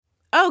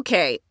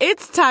Okay,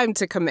 it's time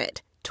to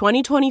commit.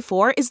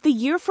 2024 is the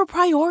year for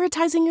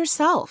prioritizing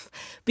yourself.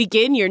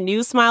 Begin your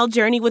new smile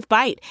journey with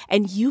Byte,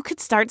 and you could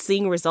start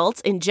seeing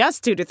results in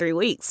just 2 to 3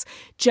 weeks.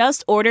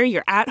 Just order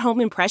your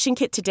at-home impression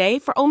kit today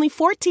for only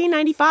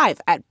 $14.95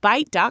 at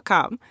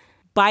Byte.com.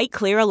 Byte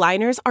Clear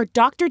aligners are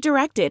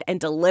doctor-directed and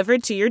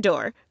delivered to your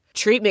door.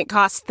 Treatment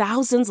costs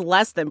thousands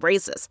less than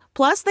braces.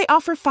 Plus, they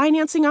offer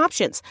financing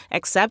options,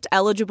 accept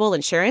eligible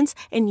insurance,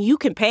 and you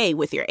can pay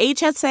with your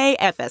HSA,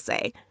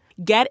 FSA.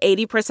 Get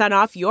 80%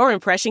 off your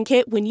impression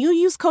kit when you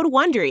use code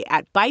WONDERY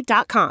at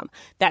Byte.com.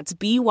 That's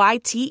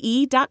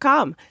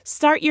BYTE.com.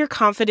 Start your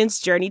confidence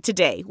journey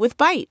today with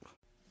Byte.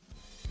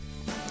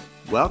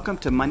 Welcome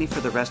to Money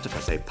for the Rest of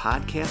Us, a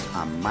podcast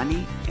on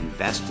money,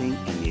 investing,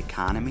 and the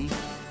economy,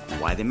 and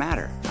why they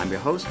matter. I'm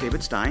your host,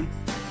 David Stein.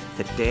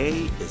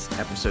 Today is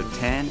episode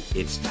 10.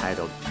 It's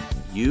titled,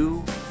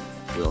 You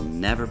Will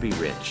Never Be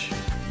Rich,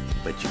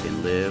 But You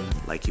Can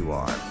Live Like You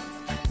Are.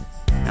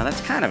 Now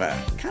that's kind of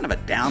a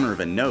downer of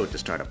a note to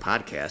start a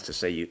podcast to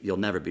say you'll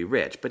never be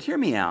rich. But hear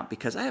me out,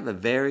 because I have a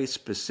very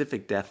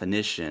specific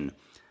definition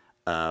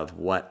of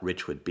what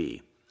rich would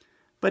be.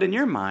 But in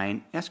your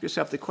mind, ask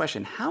yourself the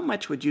question, how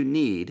much would you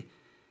need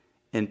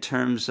in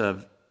terms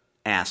of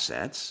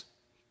assets,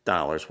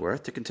 dollars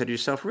worth, to consider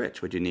yourself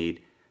rich? Would you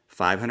need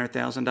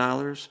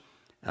 $500,000,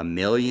 $1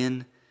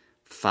 million,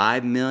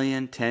 $5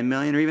 million, $10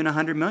 million, or even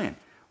 $100 million?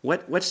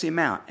 What's the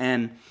amount?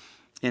 And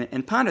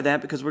ponder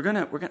that, because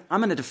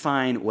I'm gonna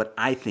define what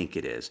I think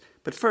it is.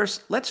 But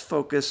first, let's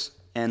focus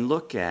and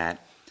look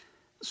at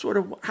sort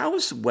of how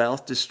is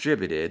wealth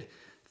distributed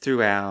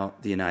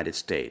throughout the United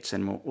States.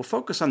 And we'll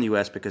focus on the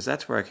U.S. because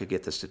that's where I could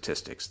get the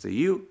statistics. The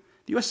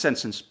U.S.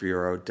 Census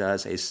Bureau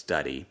does a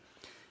study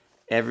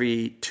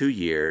every 2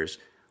 years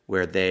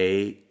where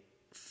they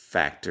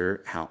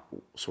factor how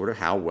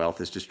wealth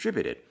is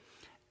distributed.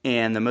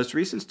 And the most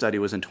recent study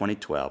was in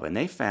 2012, and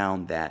they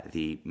found that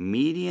the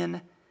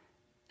median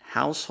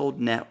household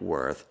net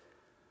worth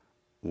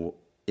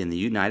in the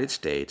United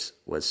States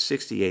was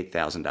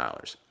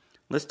 $68,000.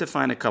 Let's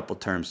define a couple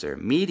terms there.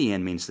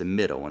 Median means the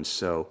middle, and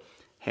so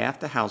half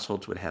the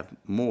households would have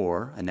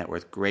more, a net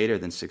worth greater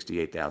than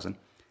 $68,000.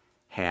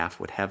 Half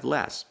would have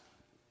less.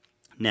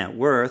 Net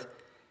worth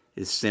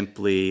is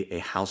simply a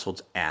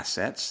household's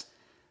assets,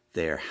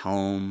 their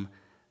home,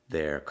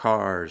 their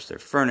cars, their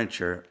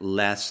furniture,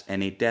 less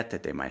any debt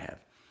that they might have.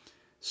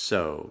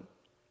 So,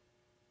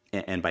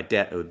 and by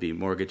debt, it would be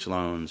mortgage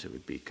loans, it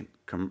would be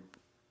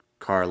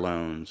car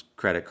loans,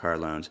 credit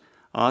card loans.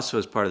 Also,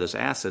 as part of those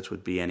assets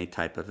would be any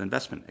type of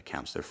investment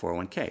accounts, their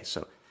 401k.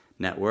 So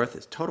net worth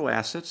is total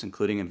assets,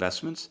 including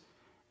investments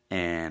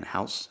and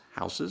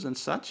houses and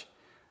such,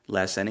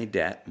 less any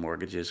debt,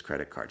 mortgages,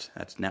 credit cards.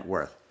 That's net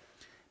worth.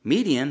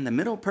 Median, the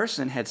middle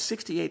person, had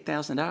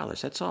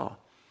 $68,000. That's all.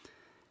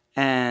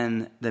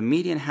 And the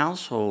median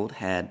household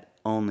had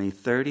only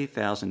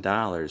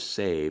 $30,000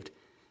 saved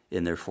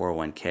in their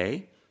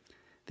 401k.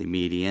 The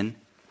median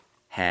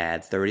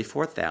had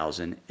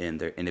 $34,000 in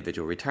their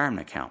individual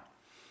retirement account.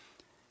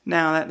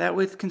 Now, that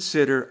would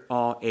consider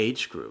all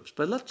age groups,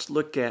 but let's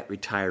look at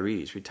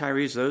retirees.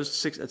 Retirees,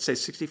 let's say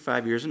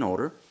 65 years and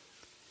older,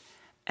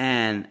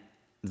 and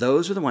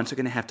those are the ones who are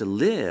going to have to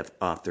live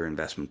off their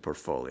investment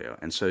portfolio,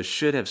 and so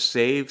should have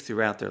saved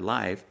throughout their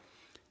life,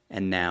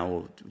 and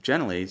now,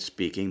 generally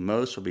speaking,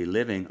 most will be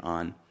living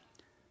on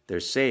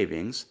their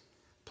savings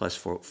plus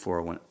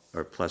 401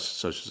 or plus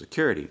Social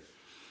Security.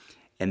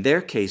 In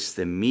their case,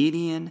 the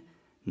median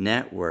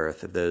net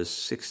worth of those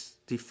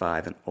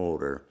 65 and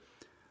older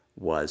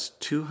was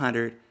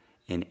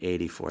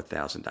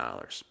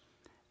 $284,000,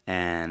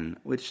 and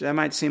which that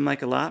might seem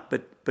like a lot,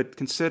 but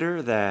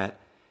consider that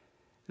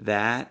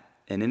an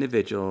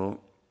individual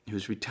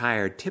who's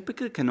retired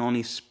typically can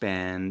only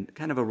spend,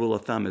 kind of a rule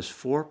of thumb is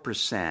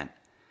 4%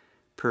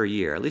 per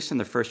year, at least in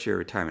the first year of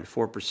retirement,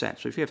 4%.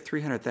 So if you have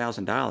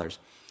 $300,000,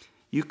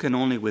 you can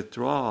only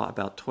withdraw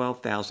about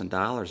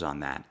 $12,000 on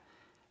that.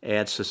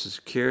 Add Social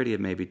Security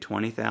of maybe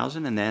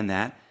 $20,000, and then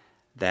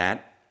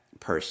that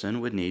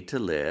person would need to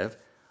live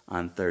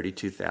on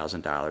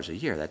 $32,000 a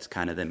year. That's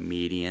kind of the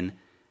median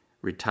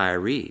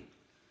retiree.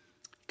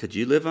 Could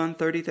you live on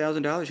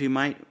 $30,000?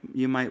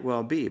 You might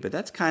well be, but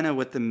that's kind of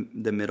what the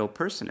middle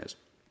person is.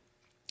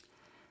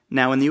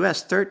 Now in the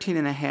U.S.,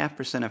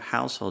 13.5% of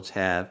households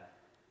have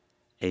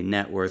a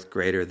net worth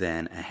greater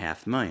than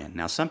 $500,000.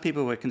 Now some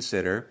people would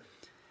consider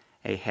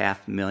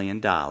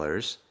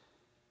 $500,000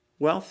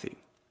 wealthy.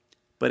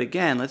 But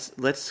again,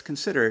 let's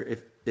consider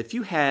if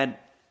you had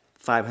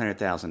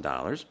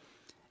 $500,000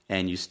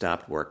 and you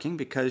stopped working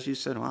because you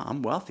said, well,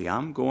 I'm wealthy,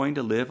 I'm going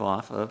to live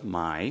off of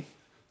my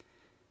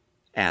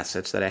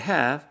assets that I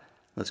have.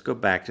 Let's go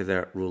back to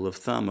that rule of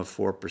thumb of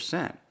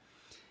 4%.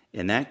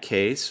 In that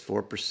case,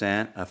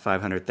 4% of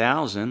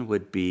 $500,000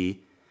 would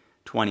be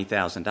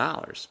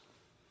 $20,000.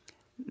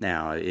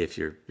 Now, if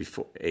you're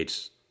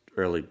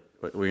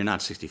you're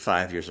not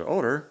 65 years or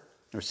older,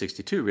 or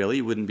 62 really,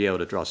 you wouldn't be able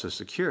to draw Social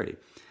Security.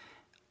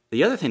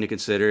 The other thing to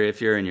consider,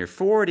 if you're in your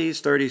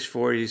 40s, 30s,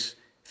 40s,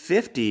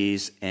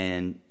 50s,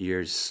 and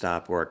you're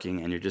stopped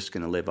working and you're just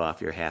going to live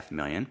off your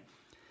 $500,000,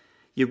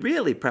 you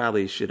really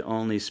probably should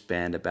only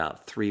spend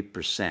about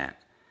 3%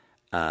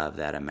 of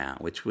that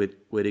amount, which would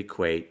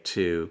equate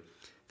to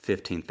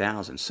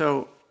 $15,000.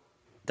 So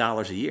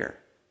dollars a year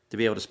to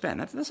be able to spend.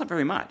 That's not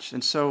very much.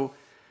 And so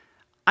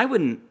I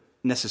wouldn't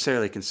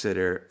necessarily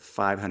consider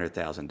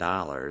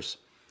 $500,000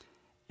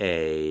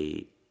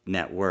 a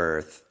net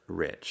worth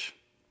rich.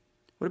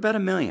 What about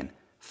 $1 million?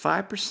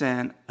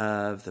 5%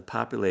 of the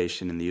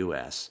population in the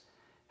U.S.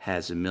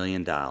 has $1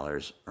 million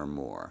or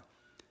more.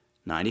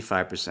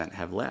 95%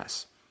 have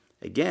less.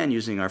 Again,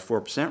 using our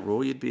 4%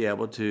 rule, you'd be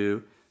able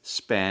to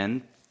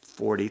spend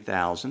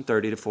 $30,000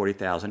 to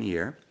 $40,000 a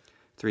year,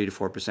 3 to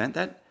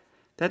 4%.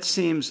 That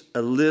seems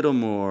a little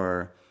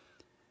more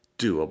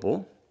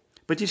doable,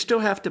 but you still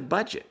have to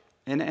budget,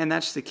 and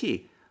that's the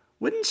key.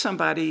 Wouldn't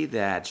somebody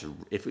that's,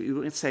 if we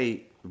would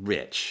say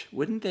rich,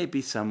 wouldn't they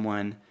be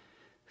someone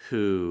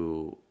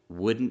who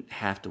wouldn't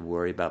have to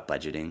worry about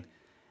budgeting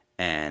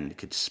and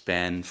could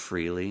spend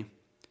freely?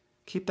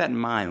 Keep that in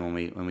mind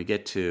when we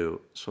get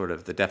to sort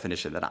of the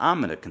definition that I'm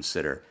going to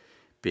consider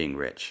being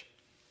rich.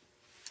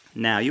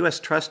 Now, U.S.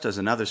 Trust does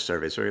another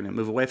survey, so we're going to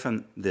move away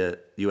from the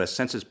U.S.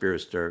 Census Bureau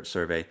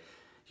survey.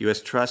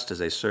 U.S. Trust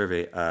does a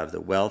survey of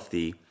the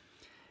wealthy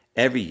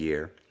every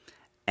year,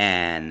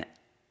 and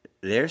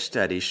their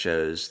study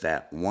shows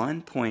that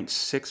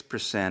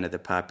 1.6% of the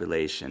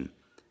population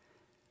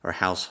or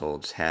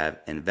households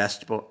have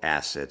investable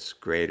assets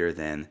greater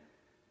than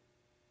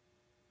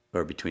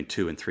or between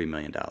 $2 and $3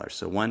 million.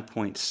 So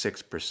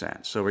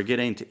 1.6%. So we're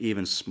getting to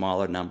even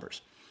smaller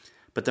numbers.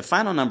 But the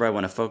final number I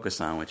want to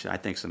focus on, which I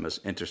think is the most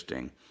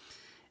interesting,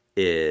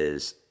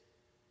 is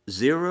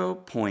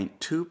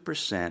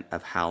 0.2%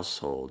 of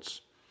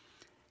households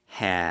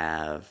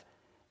have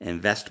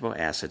investable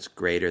assets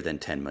greater than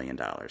 $10 million.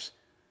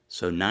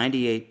 So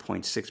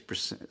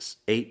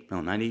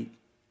 98.6%,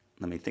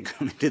 let me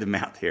do the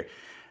math here.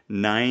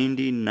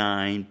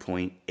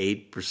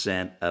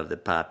 99.8% of the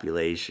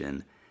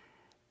population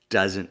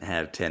doesn't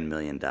have $10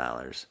 million.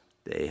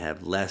 They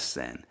have less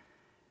than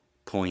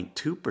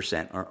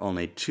 0.2%, or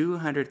only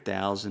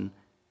 200,000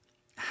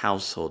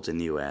 households in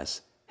the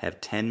U.S.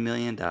 have $10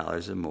 million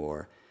or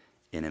more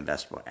in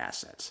investable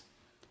assets.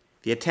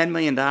 If you had $10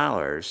 million,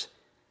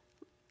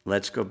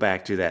 let's go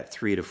back to that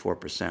 3 to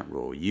 4%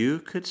 rule. You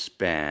could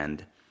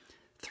spend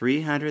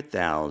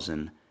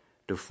 $300,000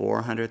 to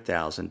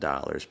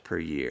 $400,000 per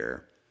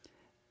year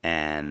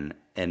and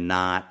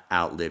not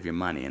outlive your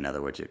money. In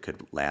other words, it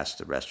could last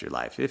the rest of your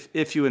life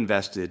if you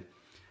invested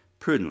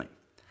prudently.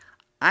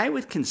 I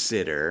would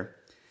consider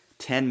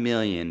 $10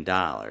 million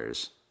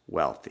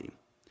wealthy,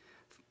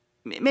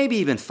 maybe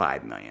even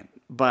 $5 million,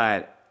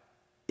 but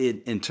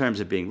in terms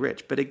of being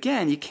rich. But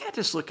again, you can't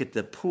just look at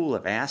the pool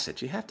of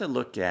assets. You have to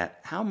look at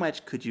how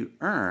much could you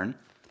earn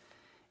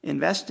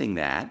investing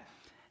that.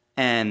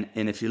 And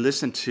if you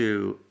listen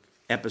to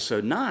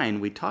episode 9,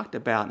 we talked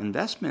about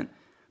investment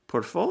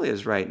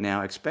portfolios right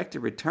now. Expected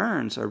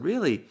returns are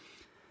really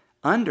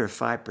under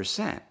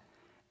 5%.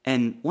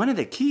 And one of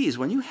the keys,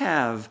 when you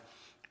have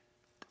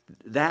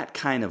that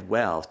kind of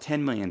wealth,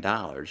 $10 million,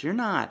 you're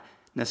not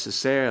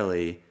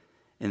necessarily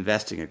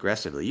investing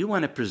aggressively. You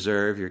want to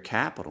preserve your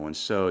capital, and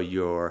so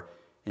your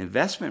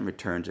investment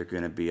returns are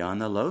going to be on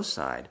the low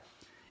side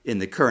in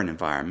the current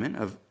environment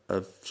of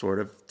sort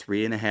of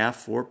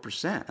 3.5%,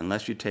 4%,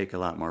 unless you take a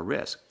lot more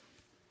risk.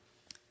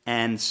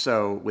 And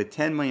so with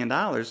 $10 million,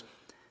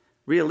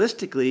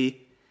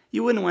 realistically,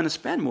 you wouldn't want to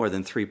spend more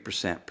than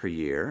 3% per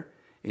year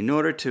in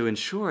order to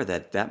ensure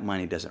that that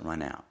money doesn't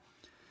run out.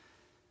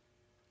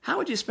 How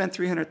would you spend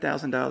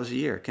 $300,000 a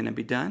year? Can it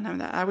be done? I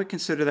mean, I would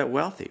consider that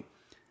wealthy.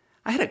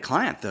 I had a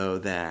client, though,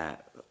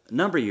 that a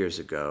number of years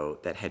ago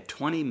that had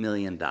 $20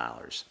 million.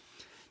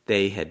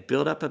 They had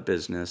built up a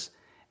business,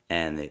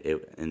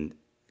 and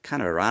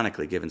kind of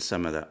ironically, given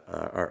some of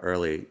our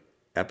early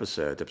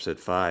episodes, episode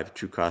 5,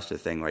 True Cost of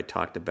the Thing, where I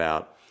talked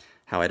about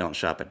how I don't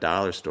shop at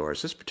dollar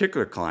stores, this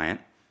particular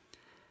client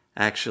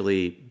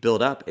actually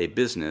built up a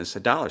business, a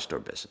dollar store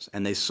business,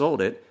 and they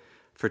sold it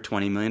for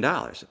 $20 million.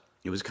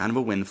 It was kind of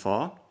a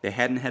windfall. They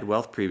hadn't had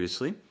wealth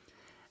previously,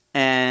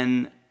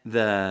 and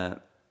the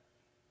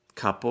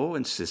couple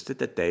insisted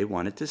that they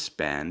wanted to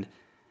spend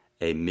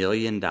 $1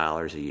 million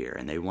a year,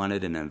 and they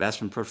wanted an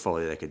investment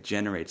portfolio that could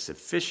generate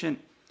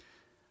sufficient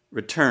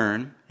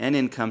return and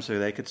income so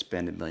they could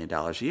spend $1 million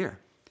a year.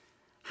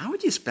 How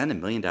would you spend $1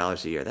 million a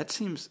year? That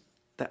seems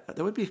that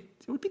would be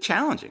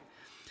challenging.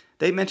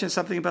 They mentioned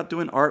something about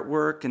doing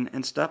artwork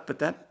and stuff, but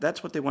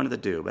that's what they wanted to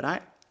do.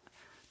 But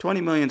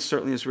 $20 million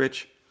certainly is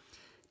rich.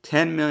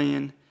 $10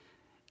 million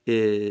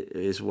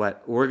is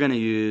what we're going to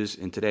use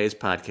in today's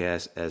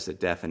podcast as the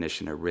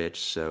definition of rich.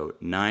 So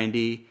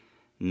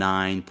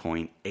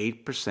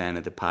 99.8%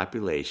 of the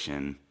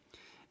population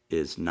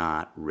is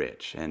not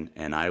rich.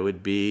 And I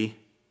would be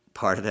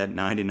part of that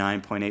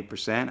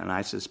 99.8%, and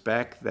I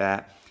suspect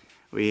that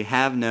we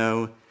have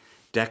no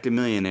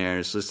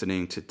decamillionaires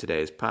listening to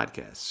today's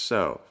podcast.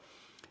 So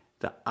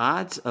the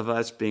odds of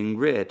us being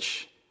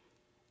rich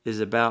is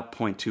about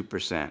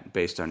 0.2%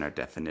 based on our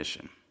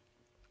definition.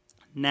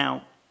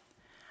 Now,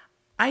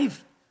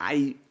 I've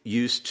I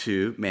used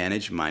to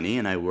manage money,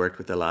 and I worked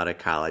with a lot of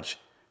college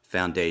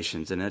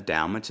foundations and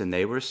endowments, and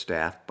they were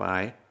staffed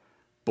by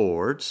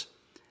boards.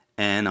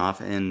 And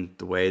often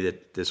the way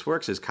that this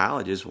works is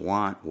colleges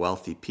want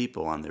wealthy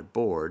people on their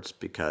boards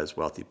because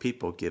wealthy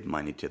people give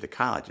money to the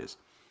colleges.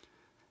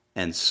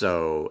 And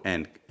so,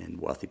 and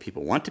wealthy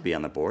people want to be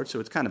on the board, so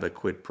it's kind of a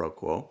quid pro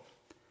quo.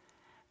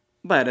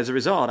 But as a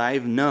result,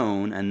 I've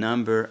known a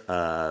number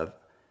of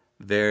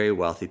very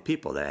wealthy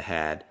people that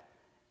had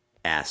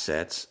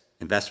assets,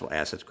 investable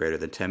assets greater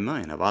than $10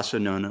 million. I've also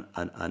known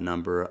a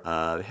number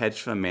of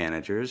hedge fund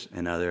managers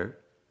and other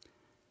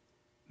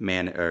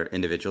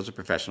individuals or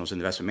professionals in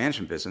the investment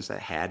management business that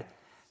had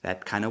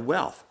that kind of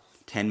wealth,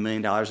 $10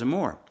 million or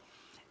more.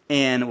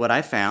 And what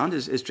I found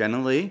is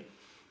generally,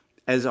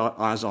 as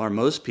are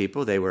most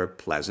people, they were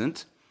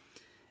pleasant,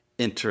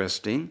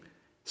 interesting,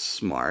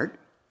 smart.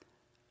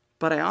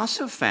 But I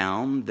also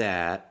found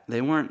that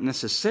they weren't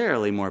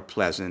necessarily more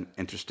pleasant,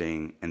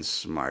 interesting, and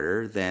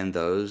smarter than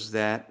those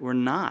that were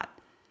not,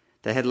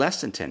 that had less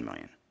than 10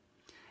 million.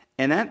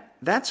 And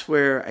that's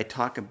where I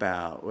talk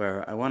about,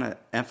 where I want to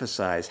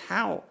emphasize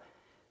how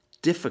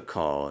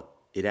difficult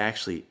it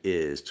actually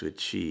is to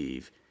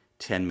achieve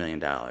 $10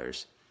 million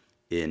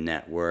in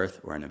net worth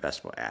or in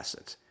investable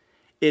assets.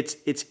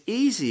 It's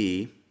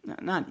easy,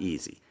 not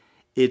easy,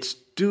 it's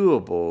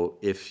doable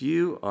if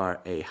you are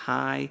a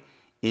high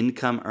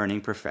income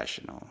earning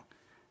professional.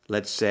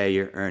 Let's say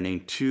you're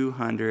earning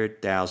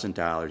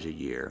 $200,000 a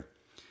year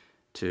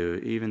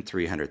to even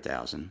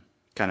 $300,000,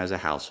 kind of as a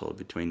household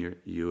between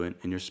you and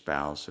your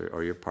spouse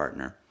or your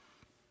partner,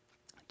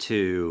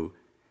 to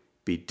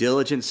be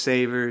diligent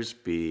savers,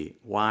 be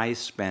wise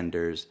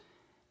spenders,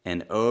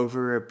 and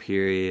over a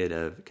period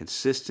of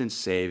consistent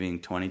saving,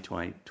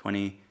 25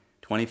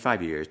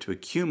 years, to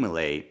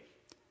accumulate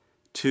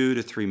 $2 to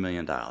 $3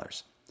 million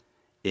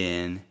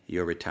in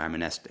your retirement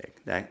nest egg.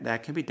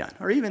 That can be done.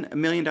 Or even $1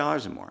 million or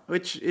more,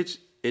 which it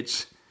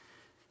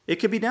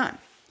could be done.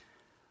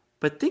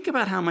 But think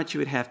about how much you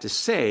would have to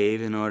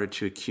save in order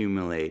to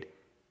accumulate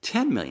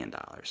 $10 million.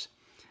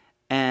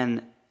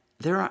 And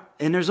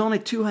there's only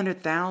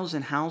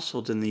 200,000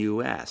 households in the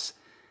U.S.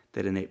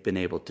 that have been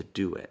able to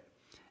do it.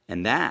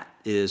 And that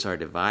is our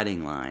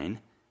dividing line,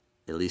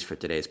 at least for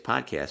today's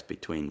podcast,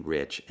 between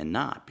rich and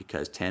not.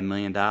 Because $10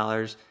 million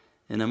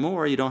and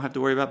more, you don't have to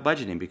worry about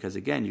budgeting. Because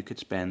again, you could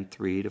spend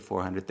 $300,000 to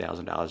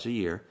 $400,000 a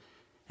year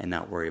and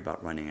not worry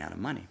about running out of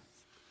money.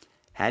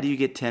 How do you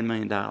get $10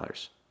 million?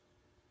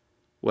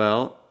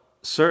 Well,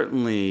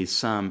 certainly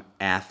some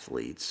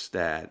athletes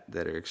that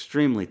are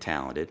extremely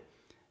talented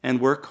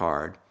and work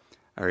hard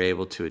are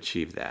able to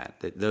achieve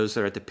that. Those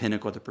that are at the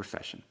pinnacle of the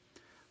profession.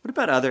 What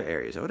about other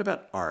areas? What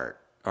about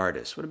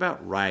artists? What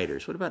about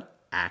writers? What about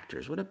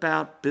actors? What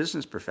about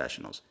business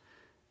professionals,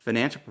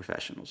 financial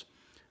professionals?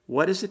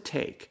 What does it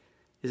take?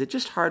 Is it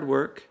just hard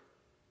work?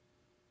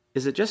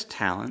 Is it just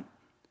talent?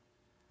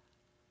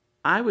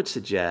 I would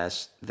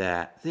suggest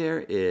that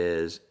there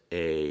is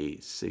a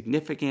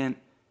significant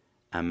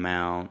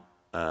amount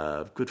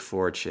of good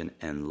fortune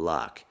and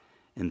luck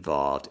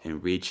involved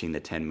in reaching the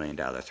 $10 million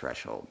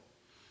threshold.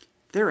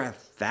 There are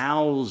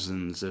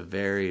thousands of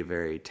very,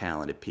 very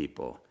talented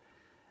people,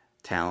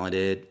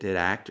 talented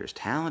actors,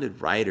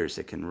 talented writers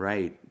that can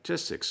write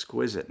just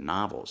exquisite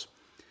novels,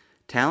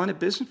 talented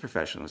business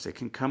professionals that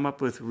can come up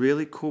with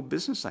really cool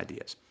business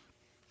ideas.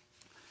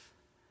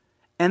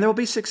 And they'll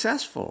be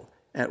successful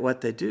at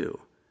what they do.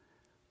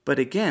 But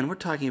again, we're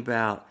talking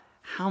about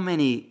how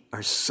many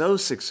are so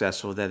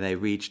successful that they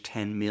reach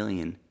 $10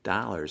 million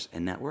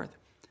in net worth.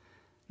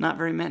 Not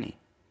very many,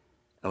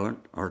 or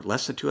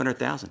less than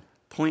 200,000,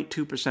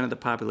 0.2% of the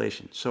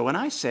population. So when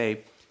I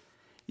say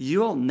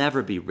you'll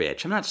never be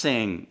rich, I'm not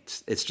saying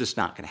it's just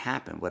not going to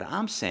happen. What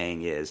I'm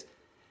saying is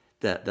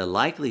that the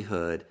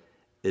likelihood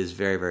is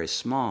very, very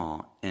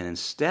small. And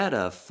instead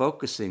of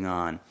focusing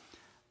on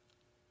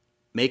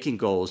making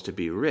goals to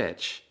be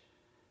rich,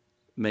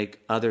 make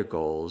other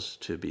goals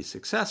to be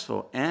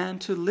successful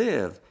and to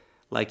live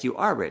like you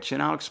are rich.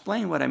 And I'll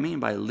explain what I mean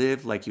by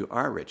live like you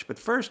are rich. But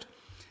first,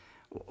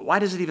 why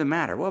does it even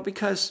matter? Well,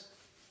 because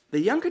the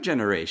younger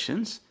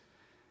generations,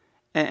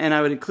 and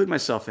I would include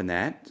myself in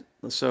that,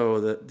 so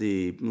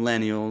the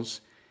millennials,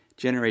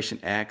 Generation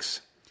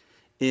X,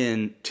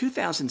 in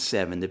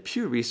 2007, the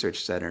Pew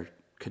Research Center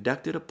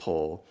conducted a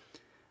poll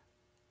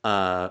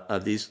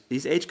of these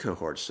age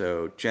cohorts.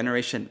 So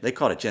they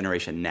called it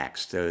Generation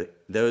Next. So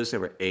those that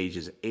were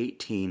ages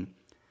 18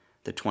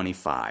 to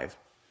 25.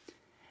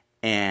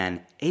 And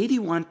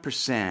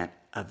 81%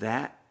 of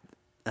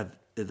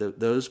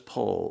those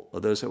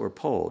that were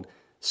polled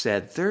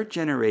said their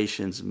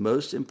generation's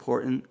most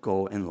important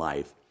goal in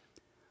life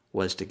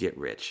was to get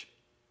rich.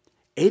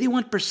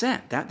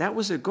 81%. That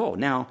was their goal.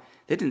 Now,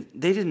 they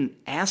didn't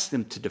ask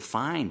them to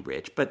define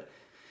rich, but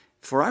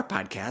for our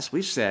podcast,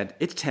 we've said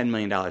it's $10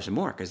 million or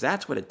more because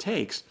that's what it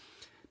takes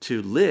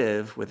to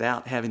live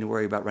without having to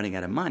worry about running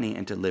out of money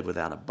and to live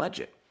without a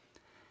budget.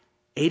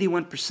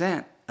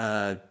 81%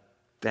 of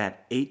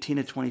that 18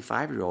 to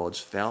 25-year-olds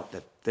felt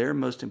that their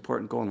most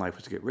important goal in life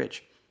was to get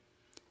rich.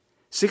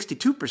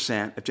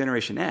 62% of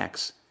Generation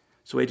X,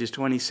 so ages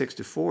 26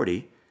 to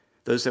 40,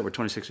 those that were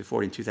 26 to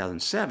 40 in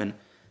 2007,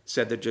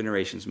 said their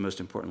generation's most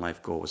important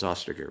life goal was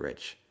also to get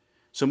rich.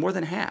 So more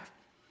than half.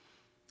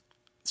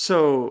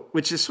 So,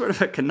 which is sort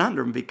of a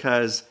conundrum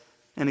because,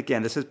 and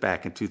again, this is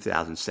back in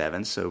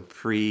 2007, so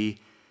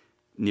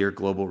near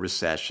global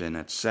recession.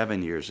 That's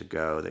 7 years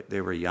ago.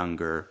 They were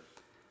younger.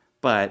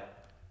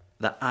 But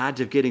the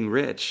odds of getting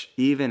rich,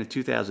 even in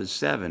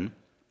 2007,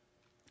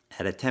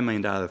 at a $10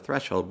 million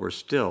threshold, were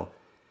still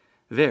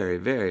very,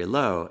 very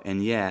low.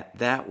 And yet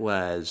that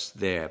was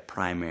their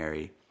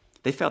primary.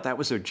 They felt that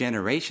was their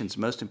generation's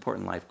most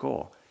important life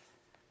goal.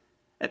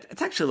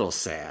 It's actually a little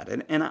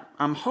sad. And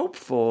I'm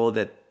hopeful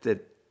that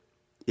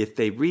if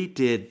they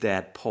redid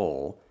that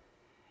poll,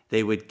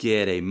 they would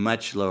get a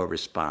much lower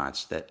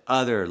response, that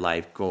other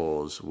life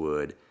goals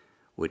would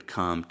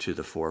come to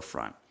the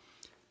forefront.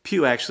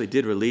 Pew actually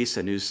did release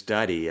a new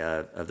study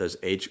of those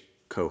age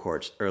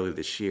cohorts earlier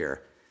this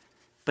year,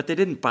 but they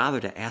didn't bother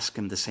to ask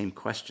them the same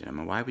question. I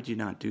mean, why would you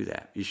not do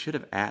that? They should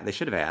have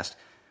asked,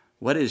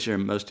 what is your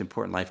most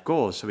important life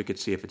goal, so we could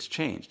see if it's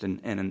changed, and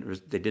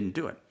they didn't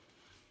do it.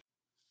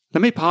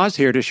 Let me pause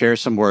here to share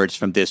some words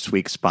from this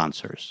week's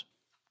sponsors.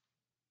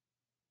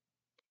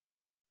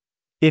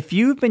 If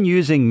you've been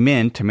using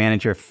Mint to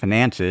manage your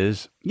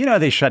finances, you know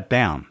they shut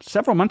down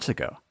several months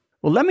ago.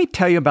 Well, let me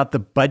tell you about the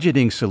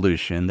budgeting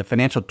solution, the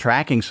financial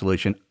tracking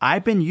solution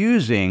I've been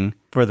using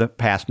for the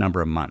past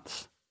number of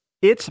months.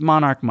 It's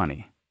Monarch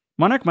Money.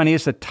 Monarch Money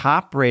is the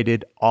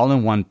top-rated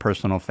all-in-one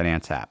personal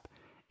finance app.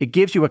 It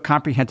gives you a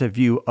comprehensive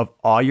view of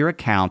all your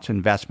accounts,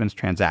 investments,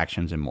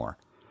 transactions, and more.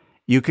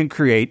 You can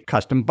create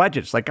custom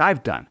budgets like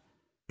I've done.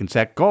 You can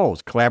set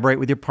goals, collaborate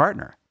with your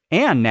partner.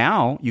 And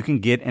now you can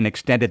get an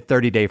extended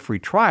 30-day free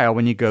trial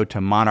when you go to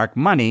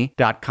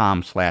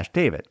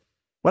monarchmoney.com/David.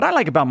 What I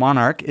like about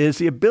Monarch is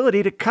the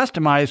ability to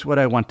customize what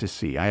I want to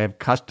see. I have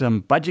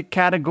custom budget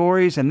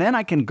categories, and then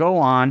I can go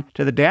on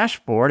to the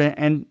dashboard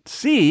and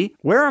see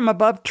where I'm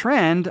above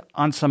trend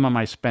on some of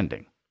my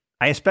spending.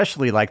 I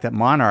especially like that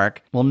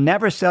Monarch will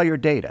never sell your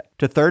data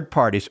to third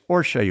parties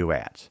or show you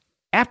ads.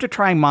 After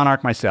trying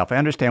Monarch myself, I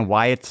understand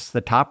why it's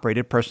the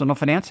top-rated personal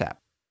finance app.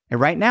 And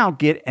right now,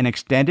 get an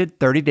extended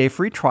 30-day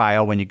free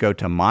trial when you go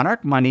to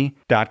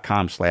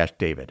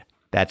monarchmoney.com/David.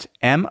 That's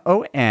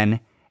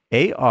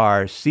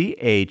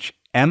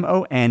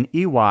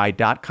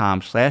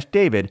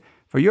monarchmoney.com/David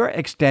for your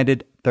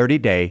extended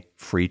 30-day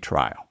free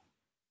trial.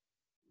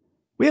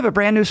 We have a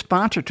brand new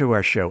sponsor to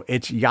our show.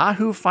 It's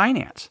Yahoo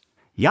Finance.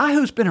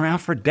 Yahoo's been around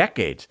for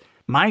decades.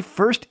 My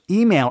first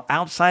email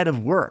outside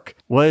of work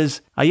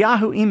was a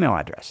Yahoo email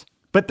address.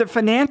 But the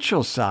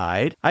financial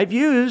side, I've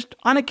used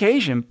on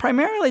occasion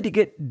primarily to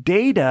get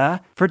data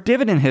for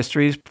dividend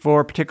histories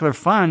for particular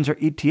funds or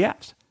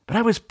ETFs. But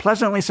I was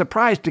pleasantly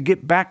surprised to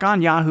get back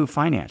on Yahoo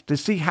Finance to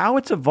see how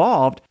it's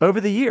evolved over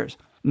the years.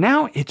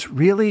 Now it's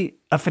really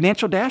a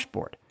financial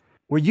dashboard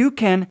where you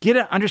can get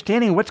an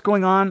understanding of what's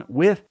going on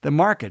with the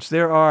markets.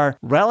 There are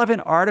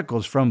relevant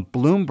articles from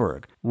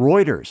Bloomberg,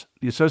 Reuters,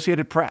 the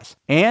Associated Press,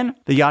 and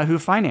the Yahoo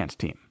Finance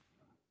team.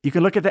 You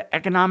can look at the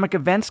economic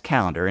events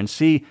calendar and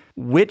see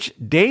which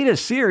data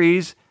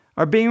series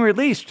are being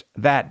released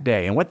that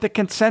day and what the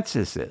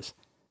consensus is.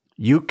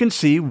 You can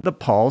see the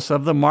pulse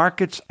of the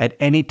markets at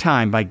any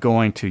time by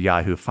going to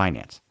Yahoo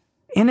Finance.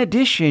 In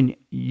addition,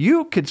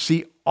 you could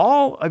see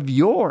all of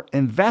your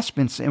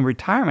investments and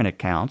retirement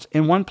accounts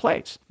in one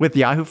place. With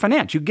Yahoo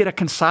Finance, you get a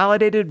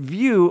consolidated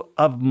view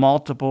of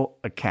multiple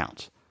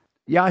accounts.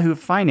 Yahoo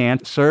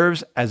Finance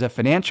serves as a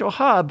financial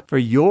hub for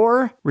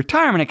your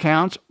retirement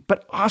accounts,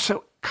 but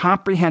also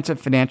comprehensive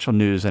financial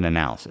news and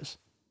analysis.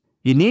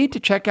 You need to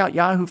check out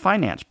Yahoo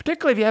Finance,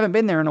 particularly if you haven't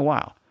been there in a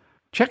while.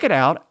 Check it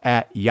out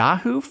at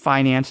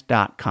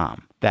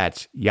yahoofinance.com.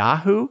 That's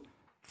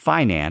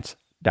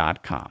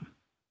yahoofinance.com.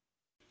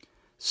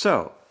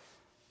 So,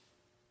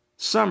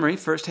 summary,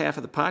 first half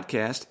of the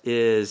podcast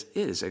is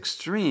it is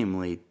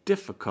extremely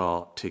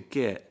difficult to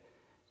get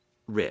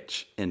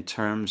rich in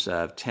terms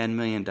of $10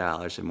 million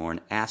or more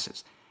in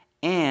assets.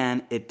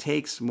 And it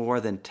takes more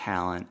than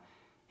talent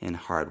and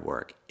hard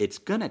work. It's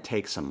going to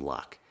take some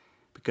luck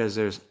because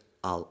there's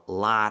a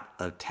lot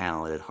of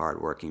talented,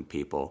 hardworking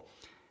people.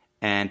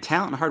 And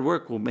talent and hard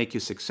work will make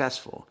you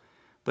successful,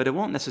 but it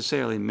won't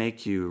necessarily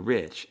make you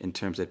rich in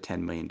terms of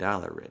 $10 million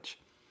rich.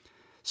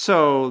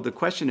 So the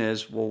question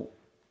is, well,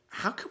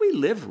 how can we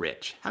live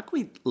rich? How can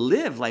we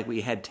live like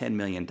we had $10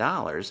 million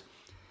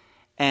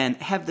and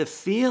have the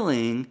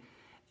feeling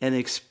and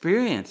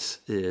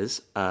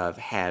experiences of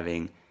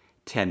having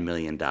 $10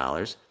 million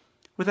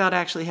without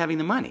actually having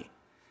the money?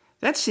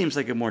 That seems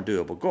like a more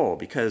doable goal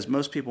because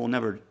most people will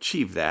never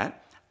achieve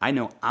that. I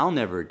know I'll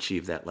never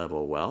achieve that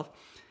level of wealth.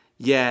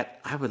 Yet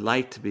I would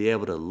like to be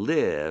able to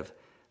live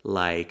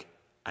like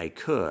I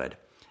could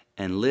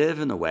and live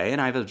in a way,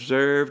 and I've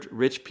observed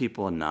rich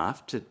people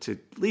enough to at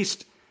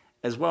least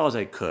as well as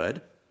I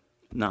could,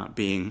 not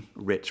being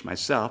rich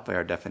myself by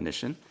our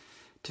definition,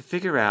 to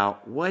figure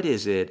out what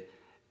is it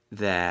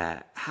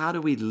how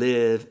do we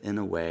live in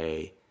a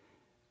way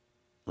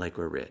like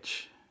we're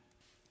rich?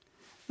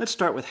 Let's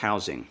start with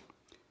housing.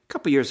 A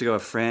couple years ago, a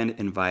friend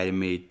invited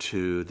me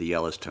to the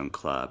Yellowstone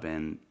Club,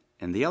 and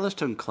the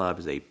Yellowstone Club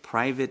is a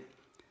private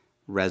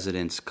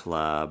residence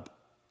club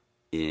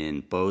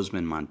in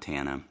Bozeman,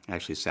 Montana,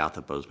 actually south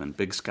of Bozeman,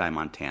 Big Sky,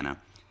 Montana.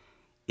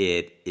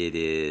 It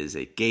is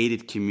a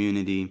gated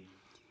community.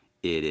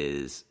 It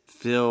is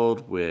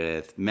filled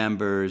with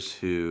members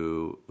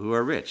who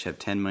are rich, have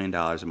 $10 million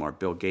or more.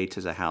 Bill Gates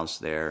has a house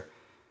there.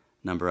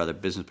 A number of other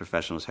business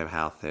professionals have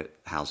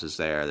houses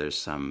there. There's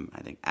some,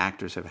 I think,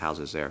 actors have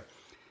houses there.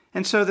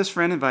 And so this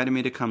friend invited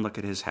me to come look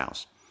at his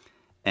house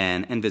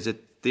and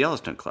visit the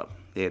Yellowstone Club.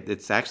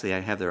 It's actually,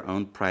 I have their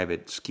own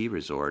private ski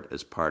resort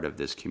as part of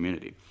this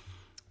community.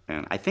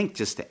 And I think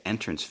just the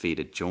entrance fee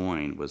to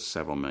join was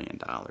several $1 million.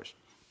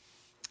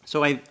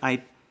 So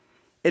I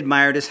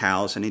admired his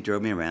house, and he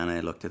drove me around, and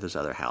I looked at his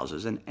other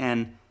houses.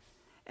 And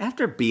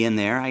after being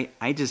there,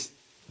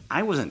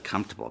 I wasn't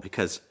comfortable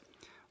because,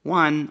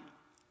 one,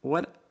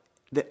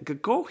 the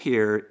goal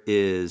here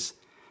is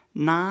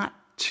not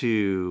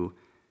to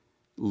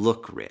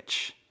look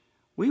rich.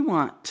 We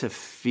want to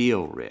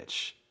feel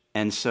rich.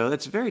 And so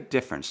that's very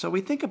different. So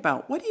we think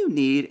about, what do you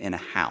need in a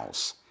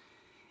house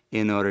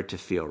in order to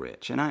feel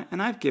rich? And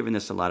I've given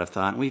this a lot of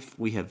thought.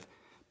 We have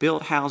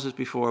built houses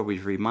before.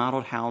 We've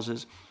remodeled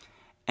houses.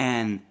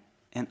 And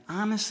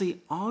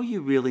honestly, all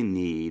you really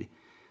need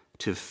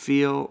to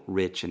feel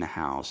rich in a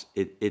house,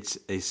 it's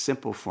a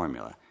simple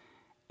formula.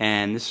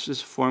 And this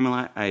is a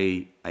formula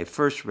I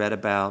first read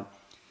about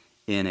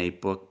in a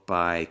book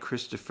by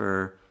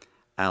Christopher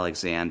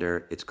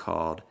Alexander. It's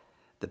called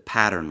The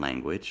Pattern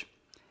Language.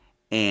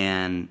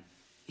 And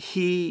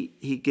he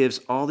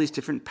gives all these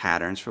different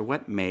patterns for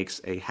what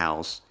makes a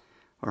house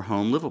or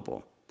home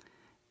livable.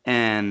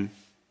 And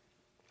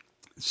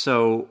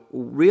so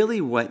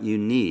really what you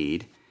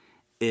need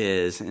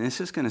is, and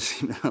this is going to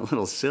seem a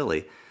little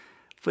silly,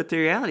 but the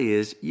reality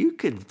is you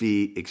could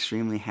be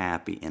extremely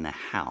happy in a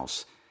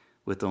house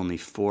with only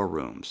 4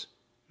 rooms.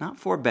 Not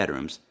 4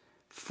 bedrooms,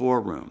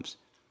 4 rooms.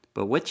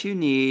 But what you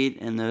need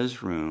in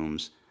those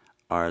rooms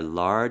are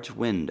large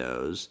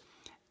windows,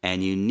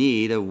 and you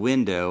need a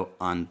window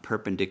on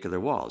perpendicular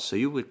walls. So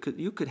you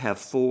could have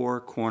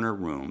 4 corner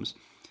rooms,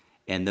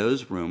 and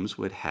those rooms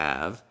would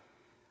have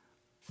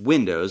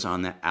windows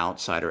on the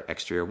outside or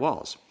exterior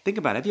walls. Think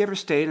about it. Have you ever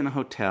stayed in a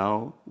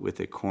hotel with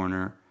a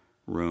corner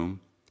room?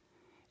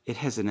 It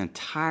has an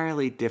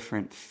entirely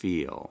different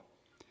feel,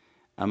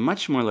 a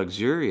much more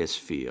luxurious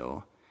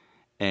feel,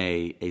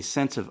 a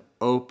sense of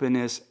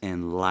openness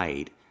and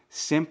light,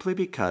 simply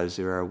because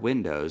there are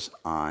windows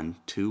on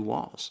 2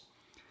 walls.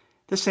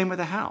 The same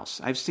with a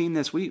house. I've seen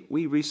this.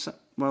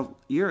 A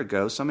year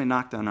ago, somebody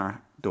knocked on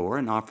our door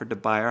and offered to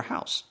buy our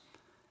house.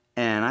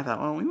 And I thought,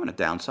 well, we want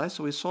to downsize,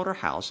 so we sold our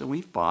house, and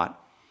we've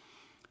bought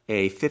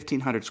a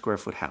 1,500 square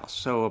foot house,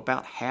 so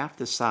about half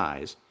the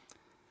size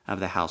of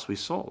the house we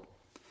sold.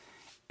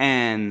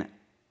 And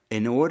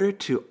in order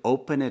to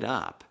open it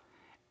up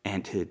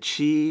and to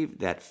achieve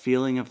that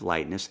feeling of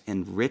lightness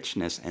and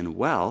richness and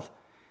wealth,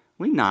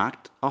 we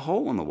knocked a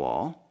hole in the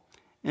wall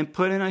and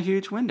put in a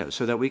huge window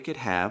so that we could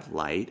have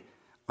light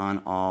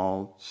on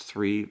all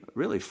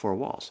 4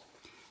 walls.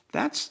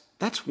 That's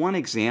one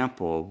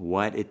example of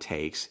what it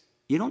takes.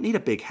 You don't need a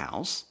big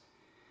house.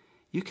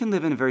 You can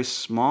live in a very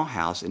small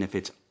house, and if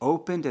it's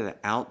open to the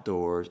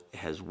outdoors, it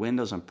has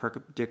windows on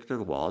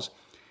perpendicular walls,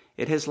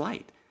 it has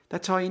light.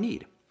 That's all you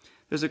need.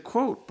 There's a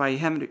quote by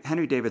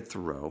Henry David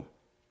Thoreau,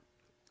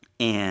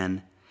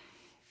 and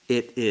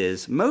it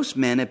is, "Most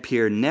men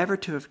appear never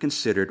to have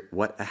considered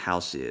what a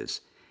house is,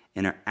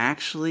 and are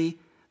actually,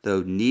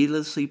 though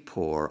needlessly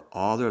poor,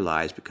 all their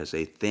lives because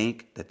they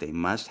think that they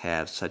must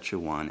have such a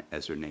one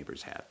as their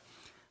neighbors have."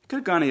 I could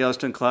have gone to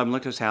Yellowstone Club and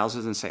looked at his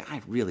houses and say,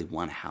 I really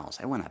want a house.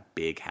 I want a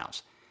big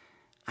house.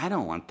 I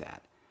don't want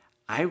that.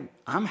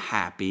 I'm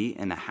happy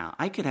in a house.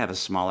 I could have a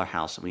smaller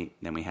house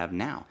than we have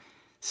now,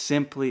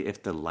 simply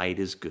if the light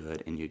is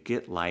good, and you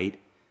get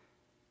light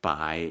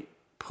by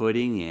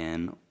putting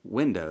in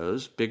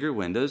windows, bigger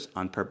windows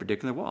on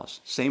perpendicular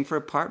walls. Same for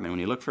apartment. When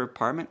you look for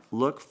apartment,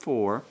 look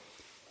for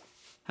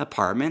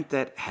apartment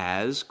that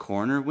has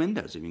corner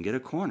windows. If you can get a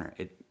corner,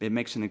 it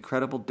makes an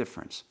incredible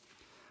difference.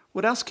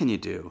 What else can you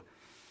do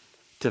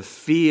to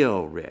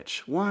feel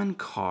rich? 1,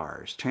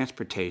 cars,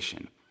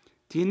 transportation.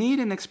 Do you need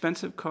an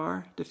expensive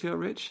car to feel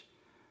rich?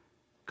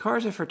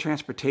 Cars are for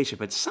transportation,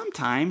 but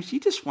sometimes you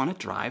just want to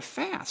drive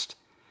fast.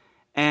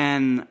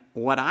 And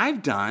what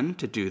I've done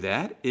to do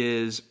that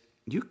is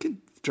you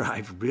can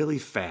drive really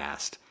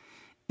fast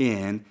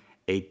in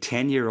a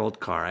 10-year-old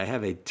car. I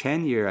have a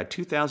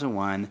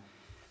 2001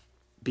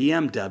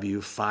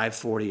 BMW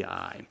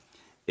 540i.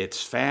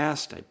 It's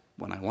fast.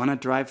 When I want to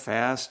drive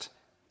fast,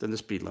 then the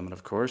speed limit,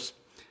 of course,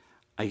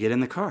 I get in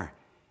the car.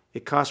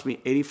 It cost me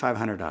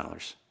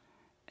 $8,500.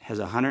 It has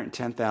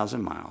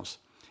 110,000 miles.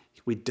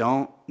 We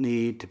don't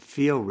need to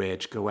feel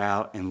rich, go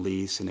out and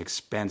lease an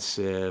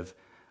expensive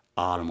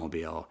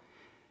automobile.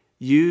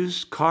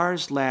 Used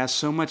cars last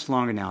so much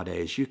longer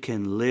nowadays. You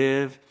can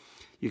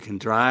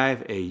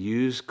drive a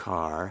used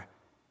car.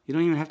 You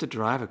don't even have to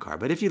drive a car.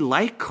 But if you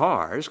like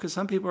cars, because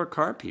some people are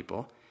car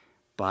people,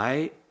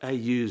 buy a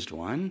used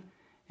one.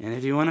 And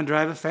if you want to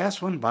drive a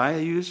fast one, buy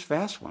a used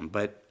fast one.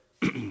 But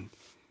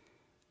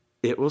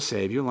it will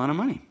save you a lot of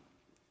money.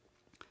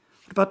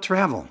 What about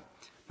travel?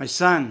 My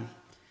son,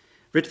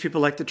 rich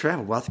people like to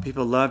travel. Wealthy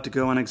people love to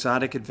go on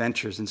exotic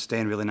adventures and stay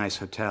in really nice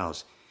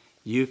hotels.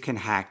 You can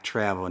hack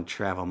travel and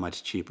travel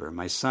much cheaper.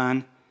 My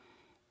son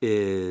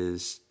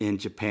is in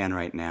Japan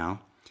right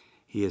now.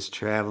 He is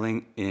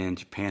traveling in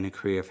Japan and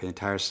Korea for the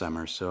entire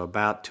summer, so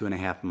about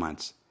 2.5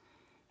 months.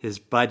 His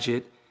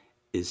budget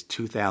is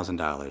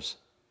 $2,000.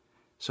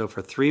 So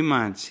for 3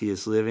 months, he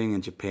is living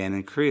in Japan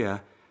and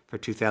Korea for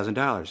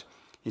 $2,000.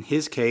 In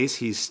his case,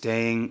 he's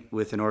staying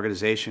with an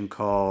organization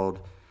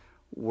called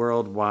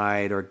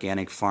Worldwide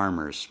Organic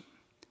Farmers,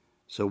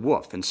 so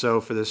WOOF. And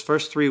so for this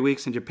first 3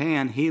 weeks in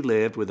Japan, he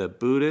lived with a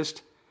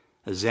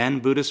Zen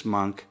Buddhist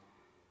monk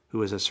who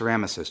was a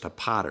ceramicist, a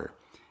potter.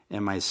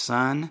 And my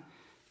son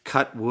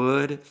cut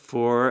wood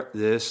for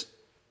this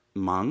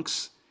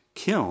monk's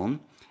kiln,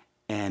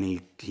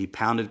 and he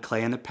pounded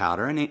clay into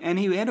powder, and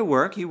he had to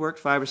work. He worked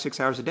 5 or 6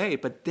 hours a day.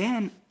 But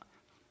then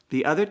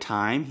the other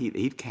time,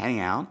 he'd hang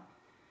out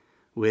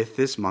with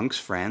this monk's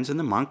friends and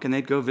the monk, and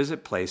they'd go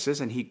visit places,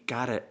 and he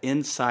got an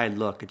inside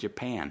look at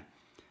Japan.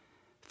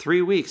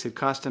 3 weeks, it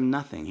cost him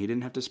nothing. He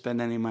didn't have to spend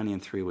any money in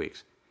 3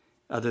 weeks,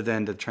 other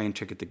than the train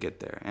ticket to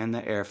get there and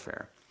the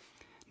airfare.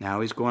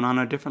 Now he's going on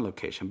a different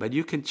location. But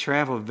you can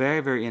travel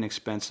very, very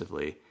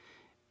inexpensively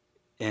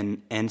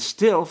and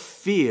still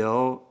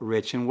feel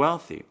rich and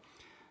wealthy.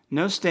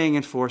 No staying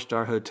in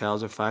 4-star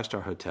hotels or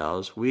 5-star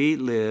hotels. We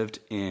lived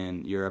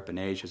in Europe and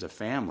Asia as a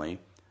family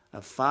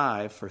of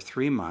 5 for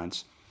 3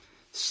 months,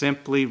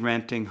 simply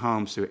renting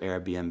homes through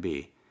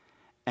Airbnb.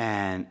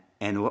 And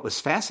what was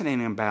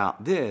fascinating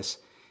about this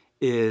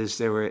is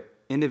there were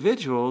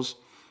individuals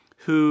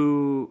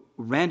who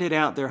rented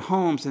out their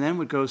homes and then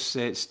would go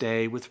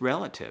stay with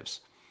relatives.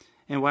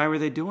 And why were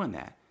they doing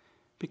that?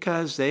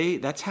 Because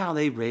that's how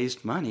they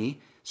raised money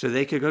so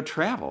they could go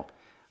travel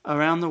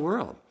around the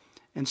world.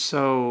 And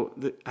so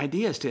the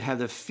idea is to have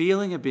the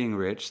feeling of being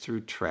rich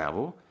through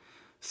travel,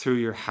 through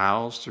your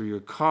house, through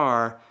your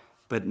car,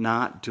 but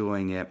not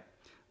doing it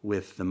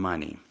with the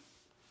money.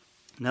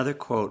 Another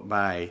quote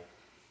by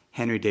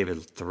Henry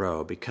David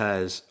Thoreau,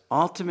 because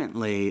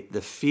ultimately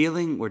the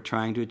feeling we're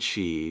trying to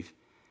achieve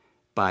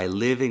by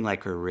living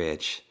like we're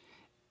rich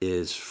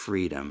is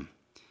freedom.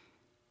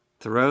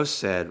 Thoreau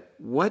said,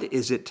 "What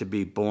is it to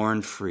be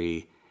born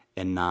free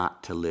and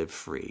not to live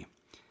free?"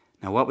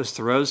 Now, what was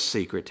Thoreau's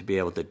secret to be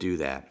able to do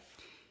that?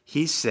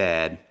 He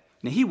said,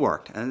 now he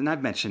worked, and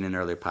I've mentioned in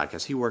earlier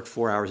podcasts, he worked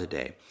 4 hours a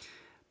day.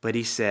 But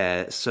he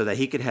said, so that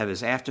he could have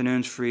his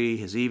afternoons free,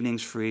 his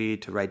evenings free,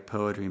 to write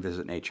poetry and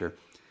visit nature.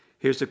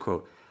 Here's the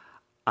quote: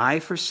 "I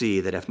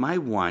foresee that if my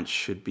wants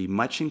should be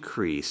much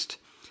increased,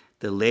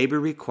 the labor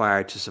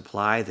required to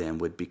supply them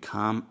would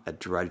become a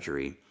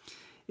drudgery.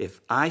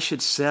 If I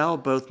should sell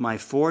both my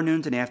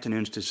forenoons and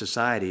afternoons to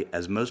society,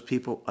 as most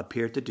people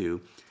appear to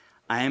do,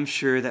 I am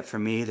sure that for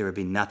me there would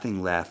be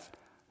nothing left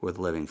worth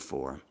living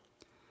for."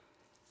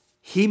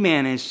 He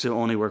managed to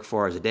only work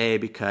 4 hours a day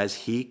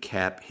because he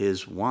kept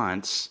his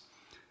wants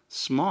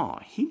small.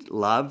 He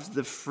loved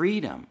the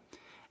freedom.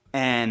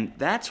 And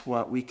that's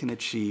what we can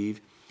achieve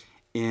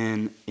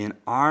in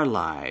our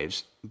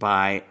lives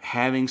by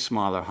having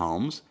smaller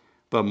homes,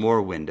 but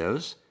more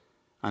windows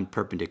on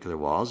perpendicular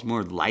walls,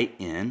 more light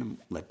in,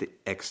 let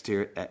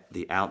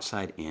the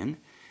outside in.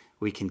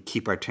 We can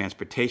keep our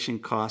transportation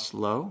costs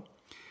low.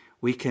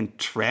 We can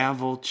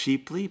travel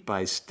cheaply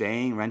by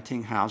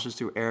renting houses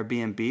through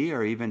Airbnb,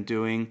 or even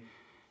doing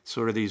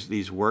sort of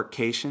these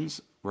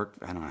workations. I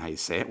don't know how you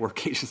say it,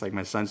 workations like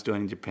my son's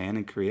doing in Japan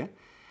and Korea.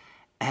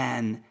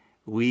 And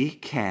we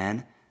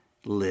can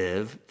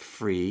live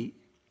free,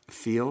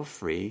 feel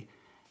free,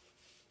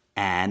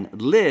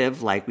 and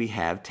live like we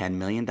have $10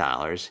 million,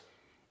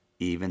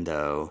 even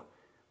though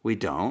we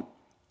don't,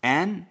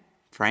 and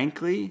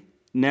frankly,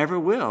 never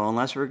will,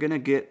 unless we're going to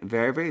get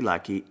very, very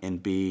lucky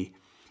and be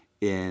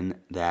in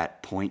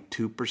that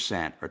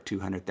 0.2% or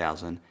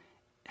 200,000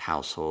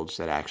 households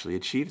that actually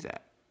achieve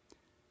that.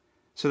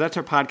 So that's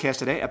our podcast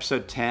today,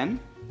 episode 10.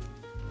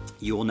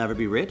 You will never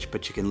be rich,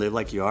 but you can live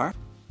like you are.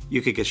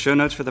 You could get show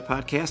notes for the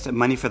podcast at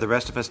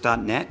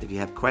moneyfortherestofus.net. If you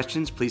have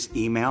questions, please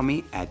email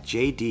me at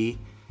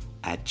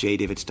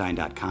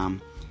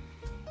jd@jdavidstein.com.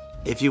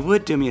 If you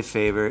would do me a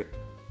favor,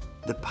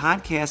 the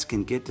podcast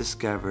can get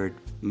discovered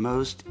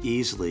most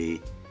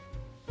easily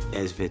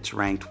as if it's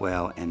ranked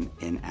well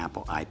in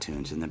Apple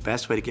iTunes. And the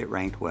best way to get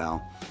ranked well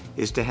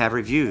is to have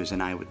reviews.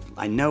 And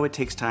I know it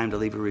takes time to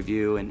leave a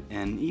review,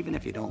 and even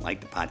if you don't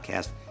like the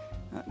podcast,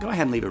 go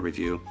ahead and leave a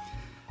review.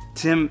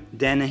 Tim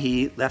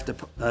Dennehy left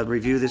a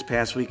review this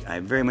past week. I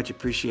very much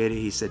appreciate it.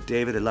 He said,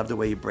 "David, I love the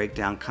way you break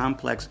down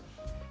complex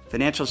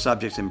financial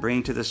subjects and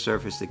bring to the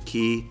surface the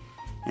key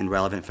and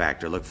relevant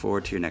factor. Look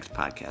forward to your next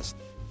podcast."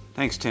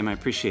 Thanks, Tim. I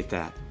appreciate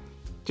that.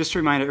 Just a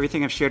reminder,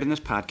 everything I've shared in this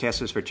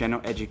podcast is for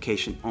general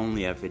education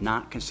only. I've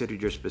not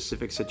considered your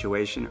specific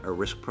situation or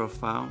risk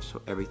profile,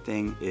 so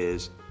everything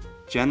is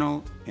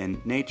general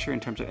in nature in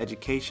terms of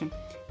education.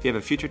 If you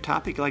have a future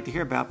topic you'd like to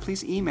hear about,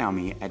 please email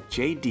me at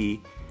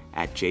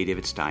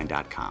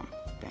jd@jdavidstein.com.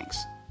 Thanks.